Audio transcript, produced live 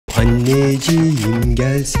Anneciğim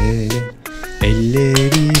gelsene,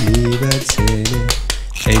 ellerini versene.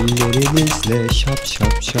 Ellerimizle şap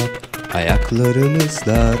şap şap,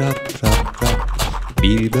 ayaklarımızla rap rap rap.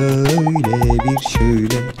 Bir böyle bir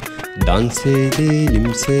şöyle, dans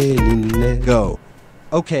edelim seninle. Go.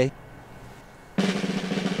 Okay.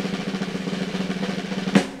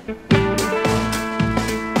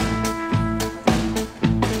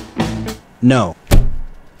 No.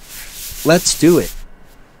 Let's do it.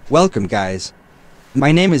 Welcome, guys.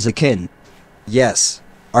 My name is Akin. Yes.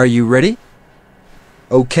 Are you ready?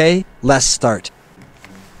 Okay, let's start.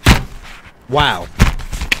 Wow.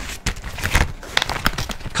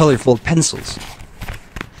 Colorful pencils.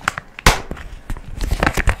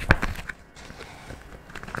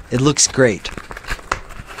 It looks great.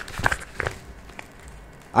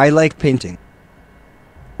 I like painting.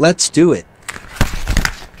 Let's do it.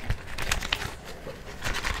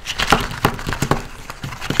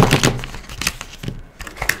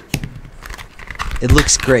 It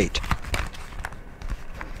looks great.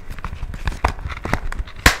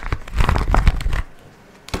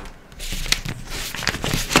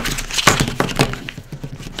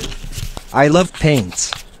 I love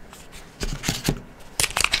paints.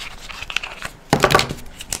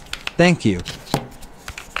 Thank you.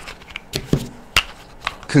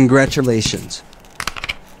 Congratulations.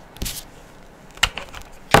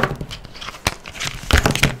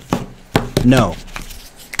 No.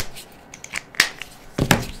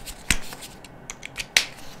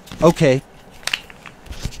 Okay.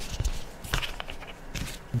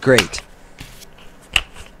 Great.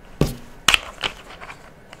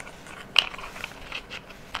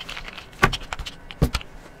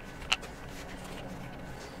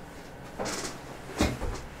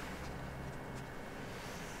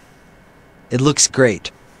 It looks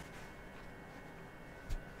great.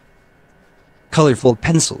 Colorful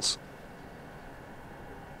pencils.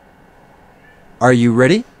 Are you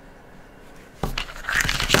ready?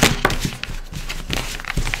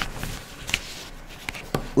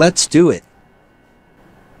 Let's do it.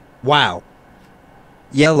 Wow.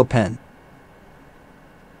 Yellow pen.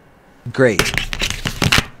 Great.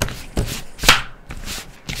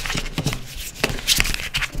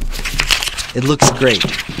 It looks great.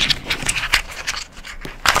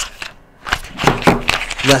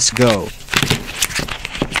 Let's go.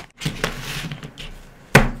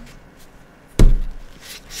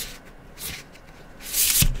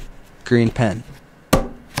 Green pen.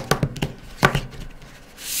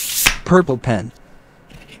 Purple pen.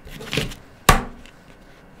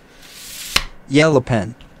 Yellow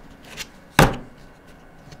pen.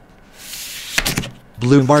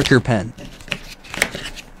 Blue marker pen.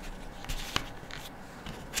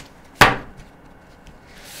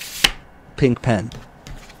 Pink pen.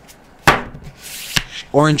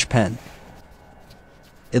 Orange pen.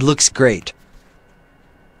 It looks great.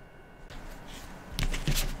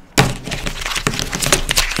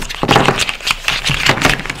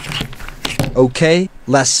 Okay,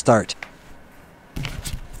 let's start.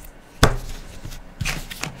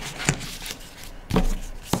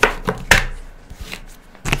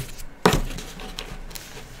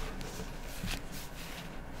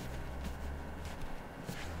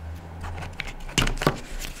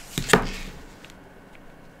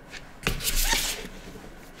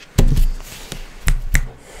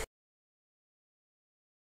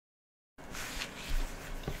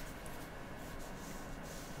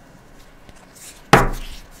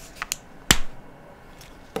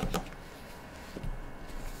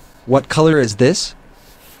 What color is this?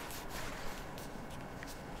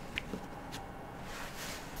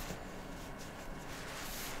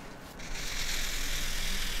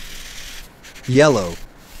 Yellow.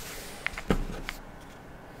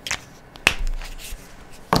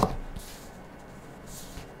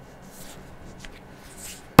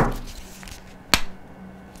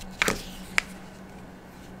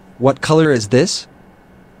 What color is this?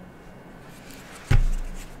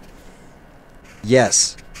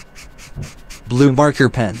 Yes. Blue marker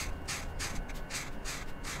pen.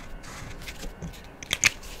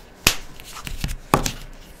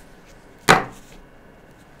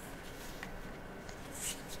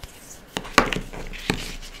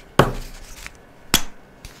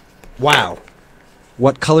 Wow.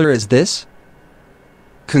 What color is this?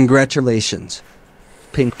 Congratulations.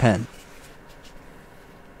 Pink pen.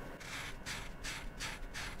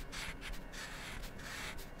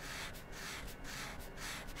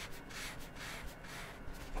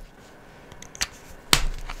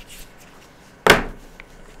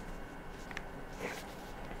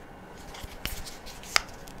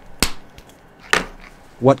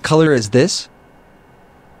 What color is this?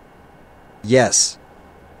 Yes.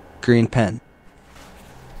 Green pen.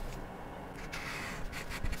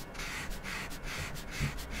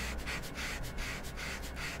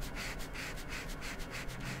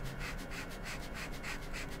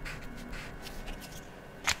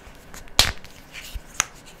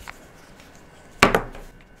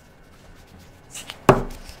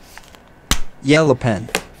 Yellow pen.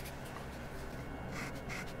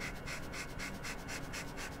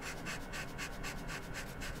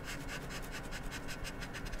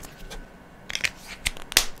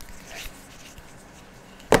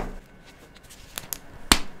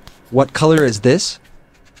 What color is this?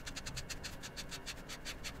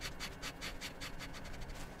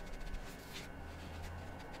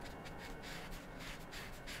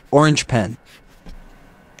 Orange pen.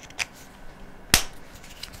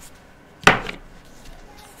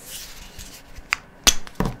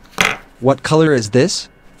 What color is this?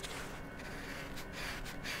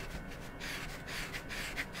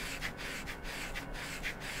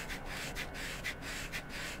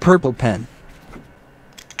 Purple pen.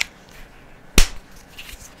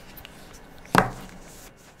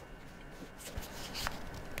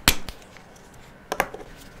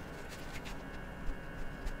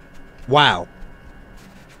 Wow.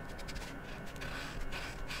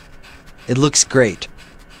 It looks great.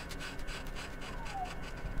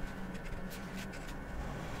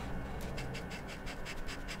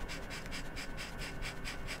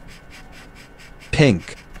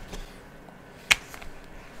 Pink.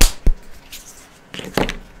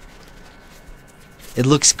 It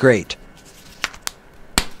looks great.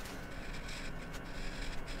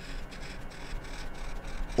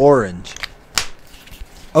 Orange.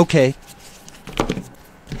 Okay.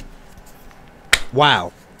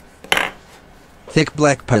 Wow. Thick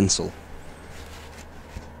black pencil.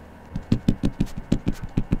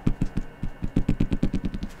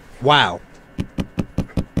 Wow.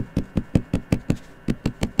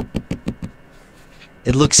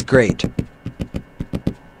 It looks great.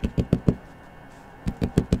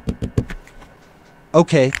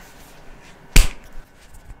 Okay.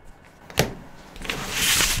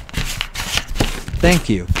 Thank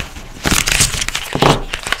you.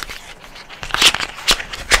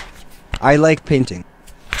 I like painting.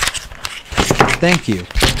 Thank you.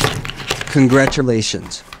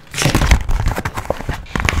 Congratulations.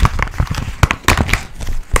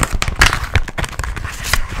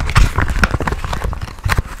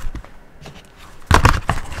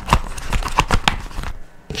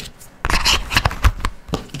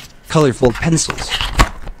 Colorful pencils.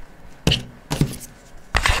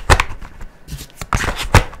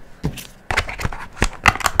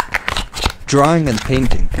 Drawing and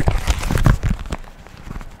painting.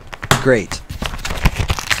 Great.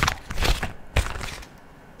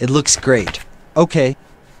 It looks great. Okay.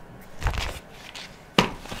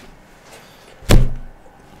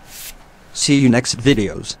 See you next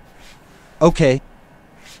videos. Okay.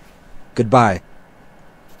 Goodbye.